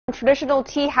traditional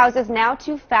tea houses now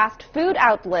to fast food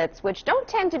outlets, which don't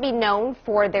tend to be known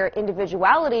for their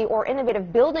individuality or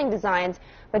innovative building designs.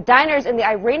 But diners in the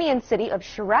Iranian city of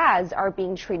Shiraz are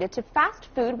being treated to fast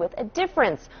food with a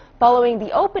difference, following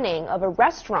the opening of a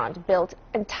restaurant built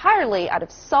entirely out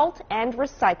of salt and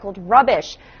recycled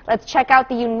rubbish. Let's check out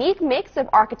the unique mix of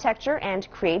architecture and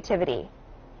creativity.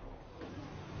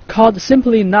 Called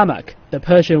simply Namak, the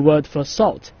Persian word for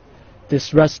salt,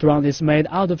 this restaurant is made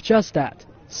out of just that,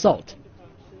 salt.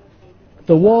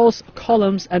 The walls,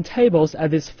 columns and tables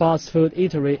at this fast food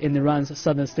eatery in Iran's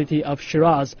southern city of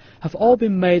Shiraz have all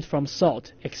been made from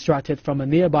salt extracted from a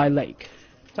nearby lake.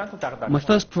 My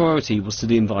first priority was to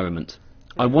the environment.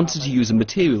 I wanted to use a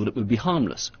material that would be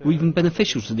harmless or even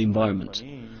beneficial to the environment.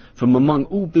 From among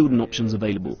all building options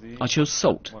available, I chose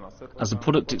salt, as the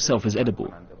product itself is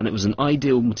edible, and it was an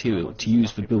ideal material to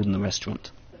use for building the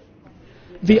restaurant.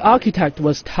 The architect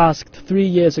was tasked 3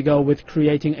 years ago with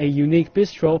creating a unique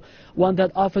bistro, one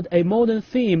that offered a modern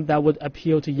theme that would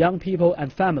appeal to young people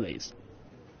and families.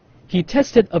 He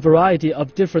tested a variety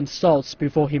of different salts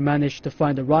before he managed to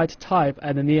find the right type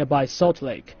at a nearby salt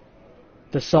lake.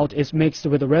 The salt is mixed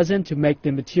with resin to make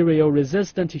the material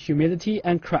resistant to humidity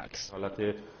and cracks.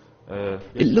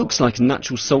 It looks like a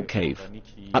natural salt cave.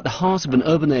 At the heart of an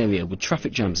urban area with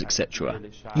traffic jams, etc.,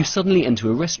 you suddenly enter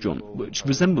a restaurant which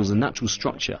resembles a natural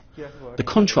structure. The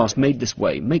contrast made this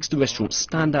way makes the restaurant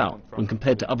stand out when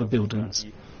compared to other buildings.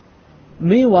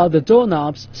 Meanwhile, the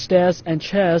doorknobs, stairs and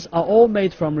chairs are all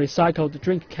made from recycled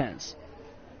drink cans.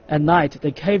 At night,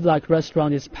 the cave-like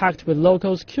restaurant is packed with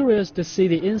locals curious to see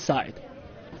the inside.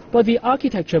 But the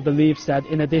architecture believes that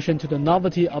in addition to the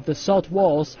novelty of the salt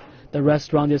walls, the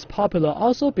restaurant is popular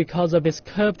also because of its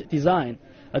curved design,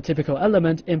 a typical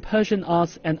element in Persian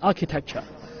arts and architecture.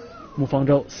 Mu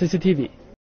Fangzhou, CCTV.